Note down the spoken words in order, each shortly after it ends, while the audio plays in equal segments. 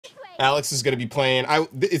Alex is going to be playing.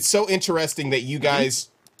 It's so interesting that you guys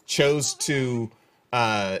chose to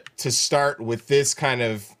start with this kind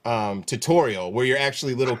of tutorial where you're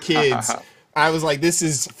actually little kids. I was like, this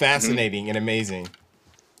is fascinating and amazing.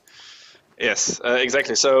 Yes,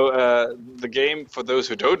 exactly. So the game, for those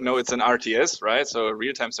who don't know, it's an RTS, right? So a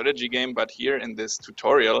real-time strategy game. But here in this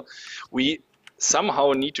tutorial, we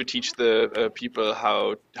somehow need to teach the people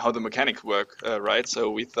how the mechanics work, right? So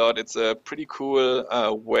we thought it's a pretty cool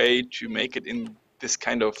way to make it in this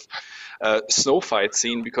kind of snow fight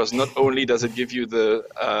scene, because not only does it give you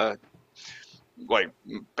the like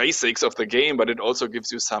basics of the game, but it also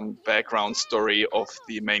gives you some background story of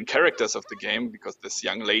the main characters of the game, because this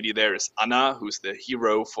young lady there is Anna, who's the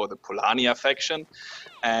hero for the Polania faction,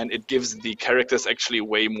 and it gives the characters actually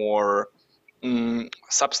way more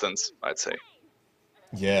substance, I'd say.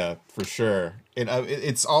 Yeah, for sure.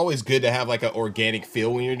 It's always good to have like an organic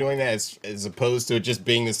feel when you're doing that, as opposed to it just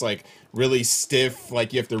being this like really stiff,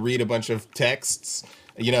 like you have to read a bunch of texts,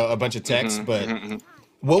 a bunch of text. But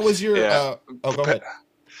what was your? Oh, go ahead.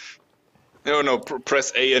 No,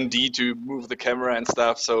 press A and D to move the camera and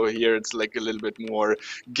stuff. So here it's like a little bit more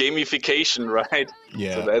gamification, right?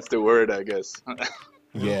 Yeah. So that's the word, I guess.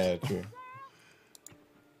 Yeah, true.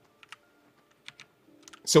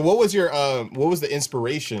 So what was the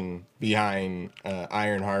inspiration behind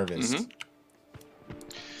Iron Harvest?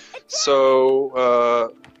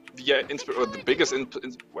 So the biggest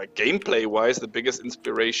gameplay-wise, the biggest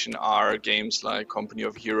inspiration are games like Company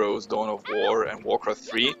of Heroes, Dawn of War, and Warcraft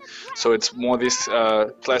 3. So it's more this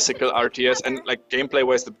classical RTS, and like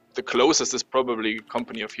gameplay-wise, the closest is probably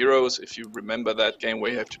Company of Heroes. If you remember that game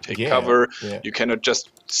where you have to take cover, you cannot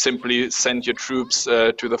just simply send your troops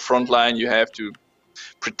to the front line. You have to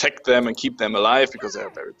protect them and keep them alive because they are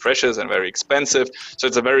very precious and very expensive. So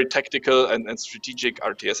it's a very tactical and strategic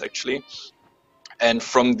RTS actually. And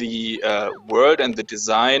from the world and the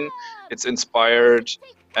design, it's inspired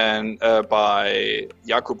by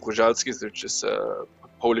Jakub Grujalski, which is a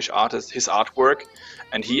Polish artist, his artwork.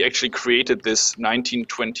 And he actually created this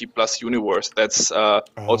 1920 plus universe. That's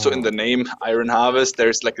also in the name Iron Harvest.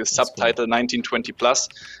 There's like a subtitle 1920 plus.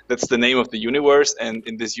 That's the name of the universe. And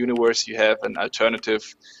in this universe, you have an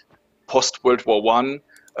alternative post World War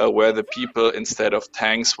I, where the people, instead of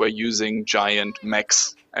tanks, were using giant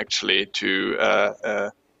mechs actually to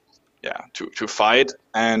fight.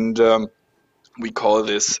 And we call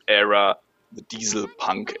this era the diesel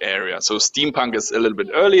punk era. So steampunk is a little bit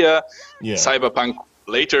earlier, cyberpunk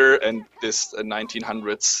later, and this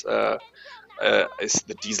 1900s is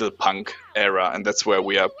the diesel punk era, and that's where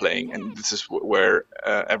we are playing, and this is where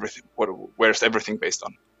where's everything based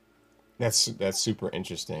on. That's super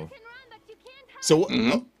interesting. So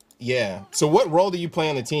so what role do you play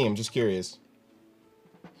on the team? Just curious.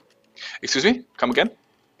 Excuse me, come again?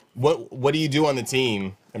 What do you do on the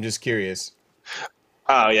team? I'm just curious.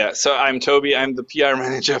 Oh yeah, so I'm Toby. I'm the PR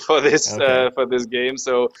manager for this game.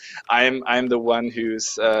 So I'm the one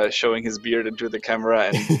who's showing his beard into the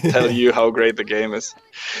camera and tell you how great the game is.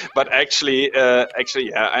 But actually,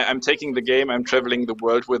 I'm taking the game. I'm traveling the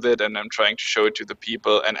world with it, and I'm trying to show it to the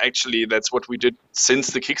people. And actually, that's what we did since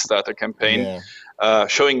the Kickstarter campaign,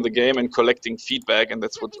 showing the game and collecting feedback. And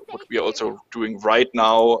that's what we are also doing right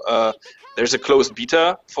now. There's a closed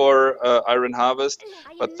beta for Iron Harvest,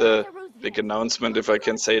 but the big announcement, if I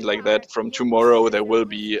can say it like that, from tomorrow there will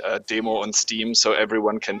be a demo on Steam, so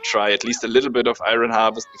everyone can try at least a little bit of Iron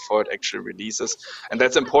Harvest before it actually releases. And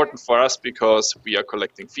that's important for us because we are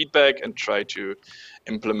collecting feedback and try to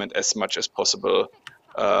implement as much as possible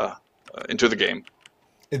into the game.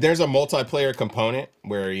 There's a multiplayer component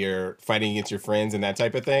where you're fighting against your friends and that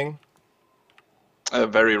type of thing?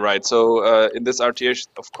 Very right. So in this RTS,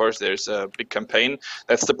 of course, there's a big campaign.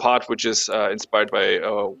 That's the part which is inspired by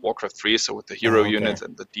Warcraft 3, so with the hero units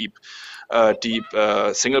and the deep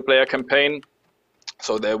single-player campaign.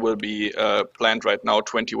 So there will be planned right now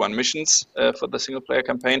 21 missions for the single-player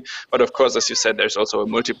campaign. But of course, as you said, there's also a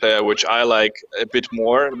multiplayer, which I like a bit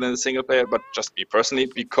more than the single-player, but just me personally,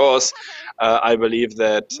 because I believe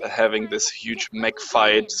that having this huge mech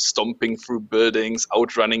fight, stomping through buildings,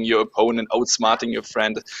 outrunning your opponent, outsmarting your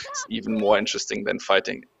friend, is even more interesting than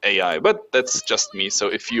fighting AI. But that's just me. So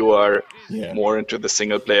if you are more into the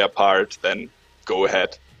single-player part, then go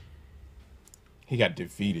ahead. He got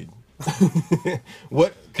defeated.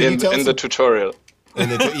 What can you tell in the tutorial? In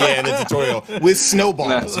the tutorial with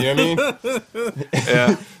snowballs. You know what I mean?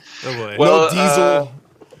 Yeah. Oh boy. Well, no diesel.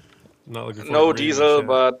 Not looking forward no to diesel,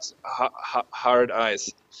 but hard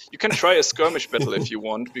ice. You can try a skirmish battle if you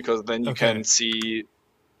want, because then you can see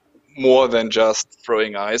more than just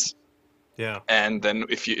throwing ice. Yeah. And then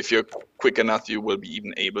if you're quick enough, you will be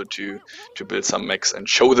even able to build some mechs and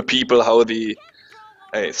show the people how the.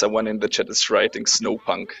 Hey, someone in the chat is writing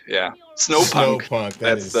Snowpunk. Yeah, Snowpunk. Snowpunk.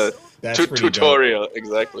 That's that's pretty tutorial.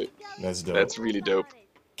 Exactly. That's dope. That's really dope.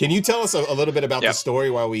 Can you tell us a little bit about Yeah. the story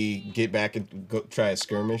while we get back and go try a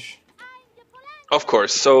skirmish? Of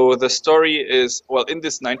course. So the story is, well, in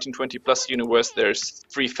this 1920 plus universe, there's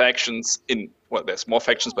three factions there's more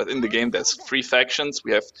factions, but in the game there's three factions.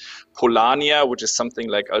 We have Polania, which is something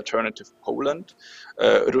like alternative Poland,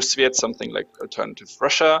 Rusviet, something like alternative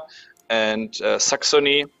Russia, and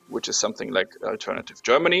Saxony, which is something like alternative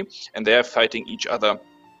Germany, and they are fighting each other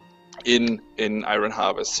in Iron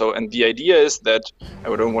Harvest. So, and the idea is that,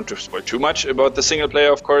 I don't want to spoil too much about the single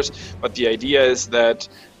player, of course, but the idea is that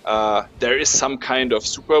there is some kind of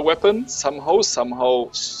super weapon somehow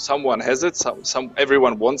someone has it,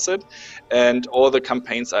 everyone wants it, and all the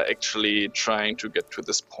campaigns are actually trying to get to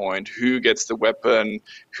this point. Who gets the weapon?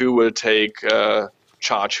 Who will take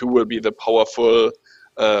charge? Who will be the powerful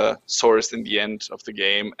source in the end of the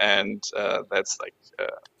game? And that's like the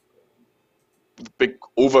big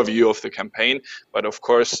overview of the campaign. But of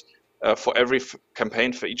course, for every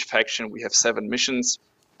campaign, for each faction, we have 7 missions.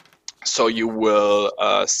 So you will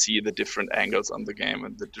see the different angles on the game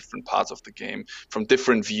and the different parts of the game from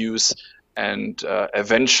different views, and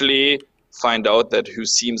eventually find out that who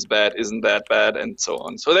seems bad isn't that bad, and so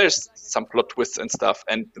on. So there's some plot twists and stuff,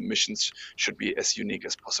 and the missions should be as unique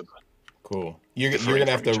as possible. Cool. You're gonna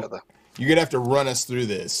have to run us through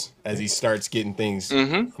this as he starts getting things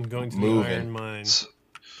I'm going to moving. the Iron Mine.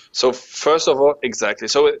 So first of all, exactly.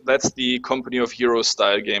 So that's the Company of Heroes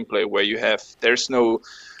style gameplay where there's no.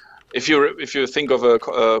 If you think of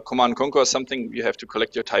a Command & Conquer or something, you have to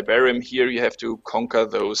collect your Tiberium. Here you have to conquer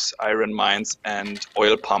those iron mines and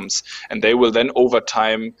oil pumps, and they will then over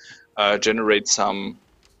time generate some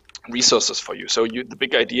resources for you. So the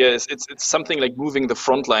big idea is it's something like moving the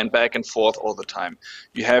front line back and forth all the time.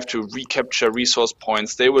 You have to recapture resource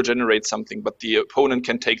points. They will generate something, but the opponent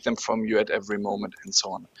can take them from you at every moment, and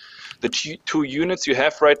so on. The two units you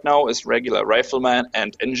have right now is regular riflemen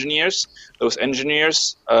and engineers. Those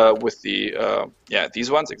engineers with the these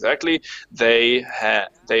ones exactly, they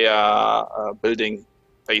are building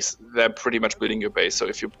base. They're pretty much building your base. So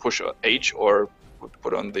if you push H or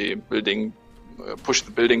put on the building, push the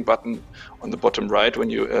building button on the bottom right when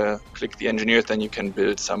you click the engineers, then you can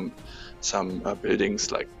build some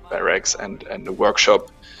buildings like barracks and a workshop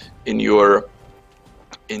in your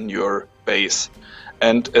base.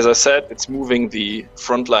 And as I said, it's moving the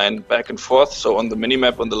front line back and forth. So on the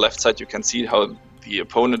minimap on the left side, you can see how the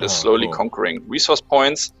opponent is slowly conquering resource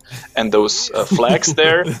points and those flags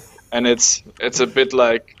there. And it's a bit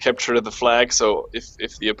like capture the flag. So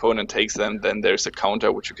if the opponent takes them, then there's a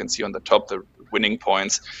counter, which you can see on the top, the winning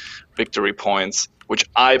points, victory points, which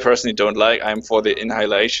I personally don't like. I'm for the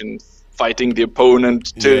annihilation, fighting the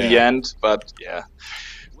opponent till the end. But yeah.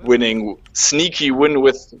 Sneaky win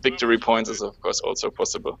with victory points is of course also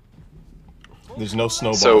possible. There's no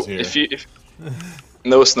snowballs here.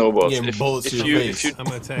 No snowballs. Yeah, bullets to your face. I'm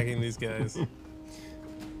attacking these guys.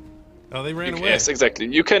 Oh, they ran away. Yes, exactly.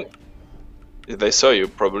 You can. They saw you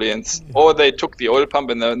probably, or they took the oil pump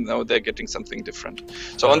and now they're getting something different.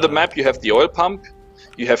 So on the map you have the oil pump.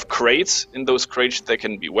 You have crates. In those crates there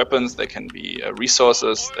can be weapons, there can be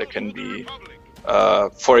resources, there can be.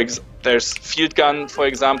 There's field gun, for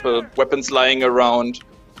example, weapons lying around,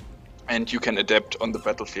 and you can adapt on the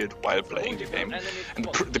battlefield while playing the game. And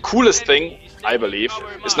the coolest thing, I believe,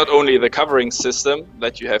 is not only the covering system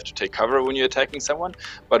that you have to take cover when you're attacking someone,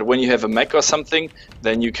 but when you have a mech or something,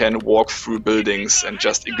 then you can walk through buildings and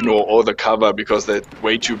just ignore all the cover because they're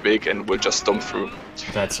way too big and will just stomp through.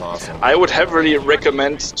 That's awesome. I would heavily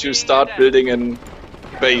recommend to start building an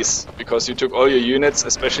base, because you took all your units,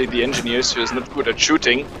 especially the engineers who is not good at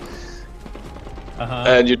shooting,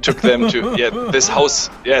 and you took them to this house.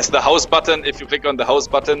 Yes, the house button. If you click on the house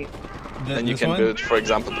button, then you can build, for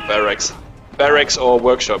example, the barracks or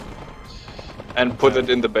workshop, and put it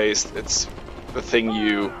in the base. It's the thing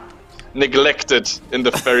you neglected in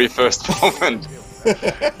the very first moment.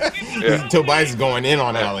 Tobias is going in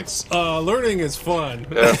on Alex. Learning is fun.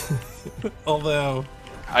 Although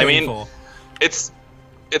I mean, it's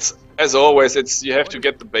as always, you have to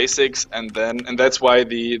get the basics, and that's why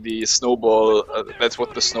the snowball, that's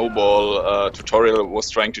what the snowball tutorial was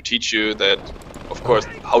trying to teach you, that of course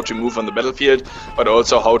how to move on the battlefield, but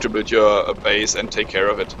also how to build your base and take care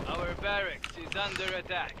of it. Our barracks is under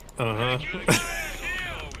attack.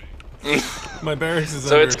 My barracks is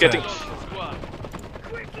so under it's attack.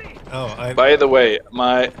 getting. By the way,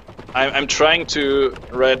 my I'm trying to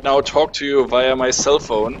right now talk to you via my cell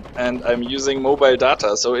phone, and I'm using mobile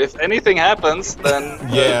data. So if anything happens, then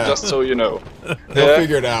Yeah. just so you know. He'll Yeah.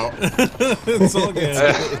 figure it out. It's all good.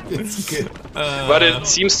 It's good. But it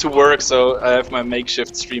seems to work, so I have my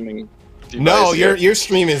makeshift streaming device. No, here. your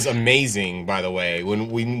stream is amazing, by the way.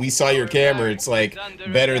 When we saw your camera, it's like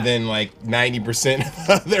better than like 90% of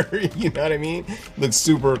other, you know what I mean? Looks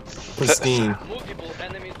super pristine. Multiple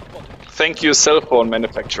enemies spotted. Thank you, cell phone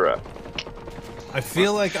manufacturer. I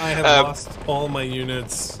feel like I have lost all my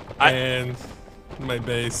units and my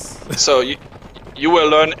base. So you were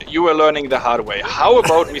learning the hard way. How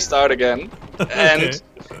about we start again? And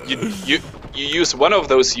you use one of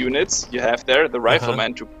those units you have there, the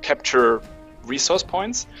rifleman, to capture resource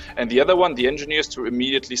points, and the other one, the engineers, to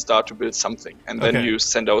immediately start to build something. And then you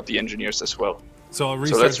send out the engineers as well. So I'll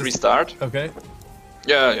So let's restart. Okay.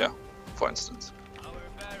 Yeah. For instance. Our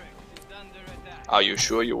barracks is under attack. Are you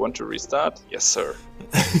sure you want to restart? Yes, sir.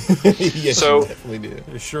 Yes, So- you definitely do.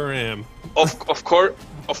 I sure am. Of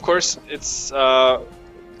course, it's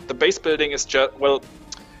the base building is just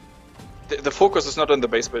the focus is not on the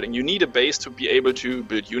base building. You need a base to be able to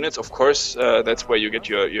build units. Of course, that's where you get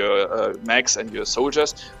your mechs and your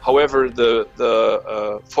soldiers. However,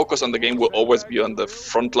 the focus on the game will always be on the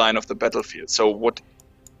front line of the battlefield. So what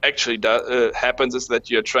actually happens is that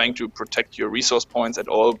you're trying to protect your resource points at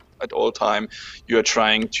all time. You're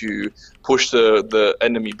trying to push the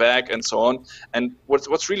enemy back and so on. And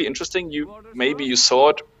what's really interesting, maybe you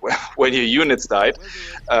saw it when your units died.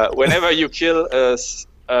 Whenever you kill a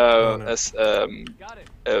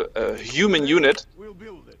human unit,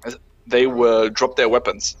 they will drop their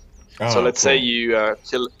weapons. So let's say you are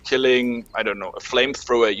killing, I don't know, a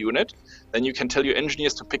flamethrower unit, then you can tell your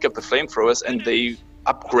engineers to pick up the flamethrowers and they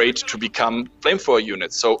upgrade to become flamethrower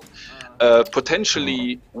units. So a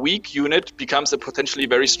potentially weak unit becomes a potentially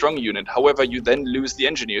very strong unit. However, you then lose the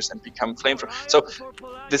engineers and become flamethrower. So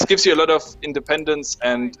this gives you a lot of independence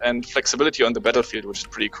and flexibility on the battlefield, which is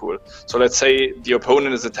pretty cool. So let's say the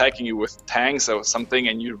opponent is attacking you with tanks or something,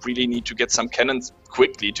 and you really need to get some cannons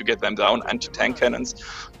quickly to get them down, anti-tank cannons.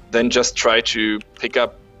 Then just try to pick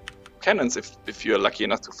up cannons if you're lucky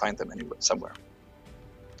enough to find them anywhere, somewhere.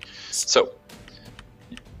 So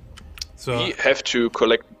we have to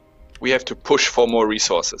collect. We have to push for more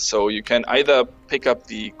resources. So you can either pick up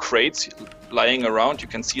the crates lying around. You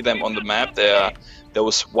can see them on the map. There are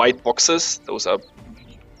those white boxes. Those are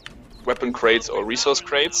weapon crates or resource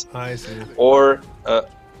crates. I see. Or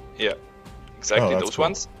yeah, exactly that's those cool.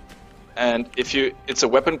 ones. And it's a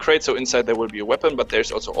weapon crate, so inside there will be a weapon, but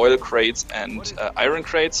there's also oil crates and iron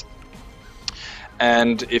crates.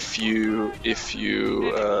 And if you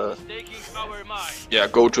Taking our mine.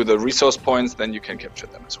 go to the resource points, then you can capture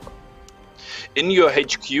them as well. In your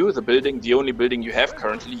HQ, the only building you have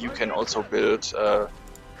currently, you can also build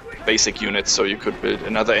basic units. So you could build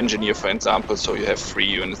another engineer, for example, so you have 3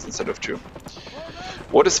 units instead of 2.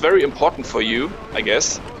 What is very important for you, I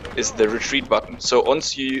guess, is the retreat button. So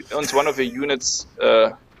once one of your units,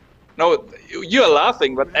 no, you are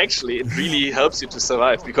laughing, but actually it really helps you to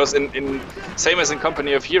survive, because in same as in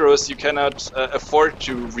Company of Heroes, you cannot afford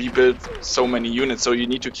to rebuild so many units, so you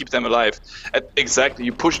need to keep them alive. Exactly,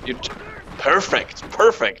 perfect.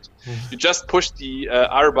 You just push the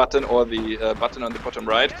R button or the button on the bottom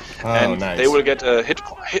right, and nice. they will get a hit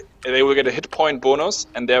point bonus,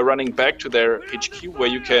 and they're running back to their HQ where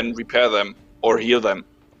you can repair them or heal them.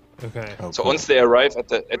 Okay. Oh, So cool. once they arrive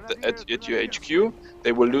at your HQ,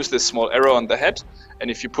 they will lose this small arrow on the head,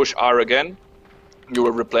 and if you push R again, you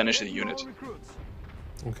will replenish the unit.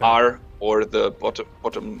 Okay. R or the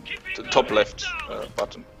top left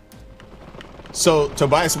button. So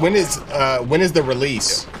Tobias, when is the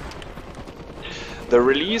release? The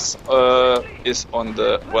release is on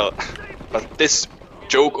the but this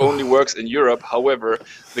joke only works in Europe. However,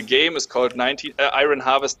 the game is called Iron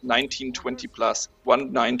Harvest 1920 plus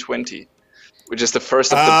 1920, which is the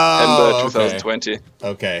 1st of September 2020.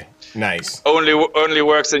 Okay, nice. Only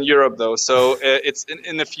works in Europe though. So it's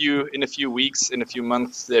in a few weeks, in a few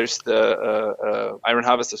months. There's the Iron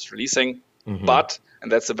Harvest is releasing, but.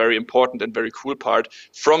 And that's a very important and very cool part.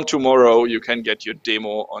 From tomorrow, you can get your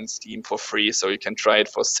demo on Steam for free, so you can try it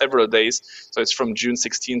for several days. So it's from June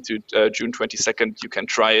 16th to June 22nd. You can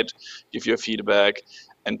try it, give your feedback,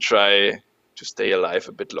 and try to stay alive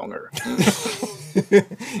a bit longer.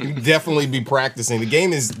 Definitely be practicing. The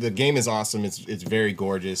game is awesome. It's very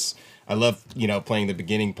gorgeous. I love playing the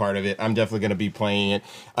beginning part of it. I'm definitely going to be playing it.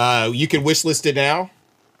 You can wishlist it now.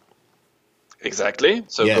 Exactly.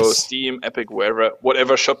 So Yes. go Steam, Epic,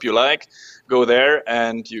 whatever shop you like, go there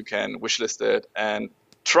and you can wishlist it. And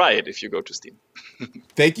try it if you go to Steam.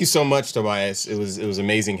 Thank you so much, Tobias. It was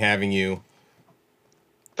amazing having you.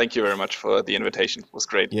 Thank you very much for the invitation. It was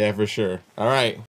great. Yeah, for sure. All right.